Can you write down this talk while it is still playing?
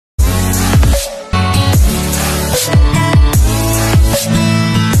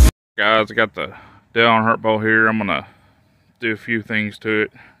Guys, I got the Earnhardt bowl here. I'm gonna do a few things to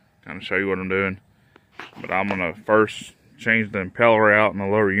it, kind of show you what I'm doing. But I'm gonna first change the impeller out in the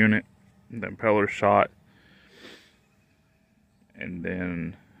lower unit. The impeller shot, and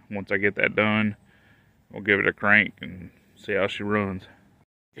then once I get that done, we'll give it a crank and see how she runs.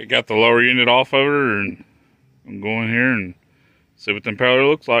 I got the lower unit off of her, and I'm going here and see what the impeller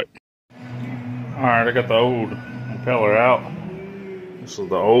looks like. Alright, I got the old impeller out. This is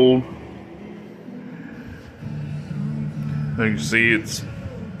the old. You can see it's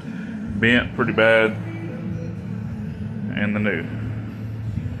bent pretty bad. And the new.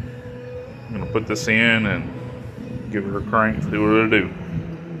 I'm gonna put this in and give her a crank, see what it'll do.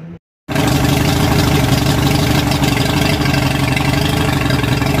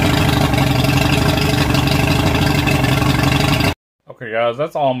 Okay guys,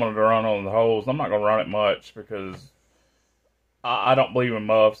 that's all I'm going to run on the hose. I'm not going to run it much because I don't believe in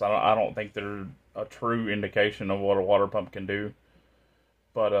muffs. I don't think they're a true indication of what a water pump can do.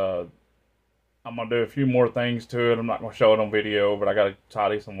 But I'm going to do a few more things to it. I'm not going to show it on video, but I got to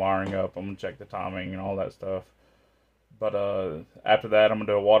tidy some wiring up. I'm going to check the timing and all that stuff. But after that, I'm going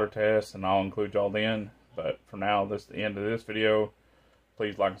to do a water test, and I'll include y'all then. But for now, this is the end of this video.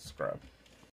 Please like and subscribe.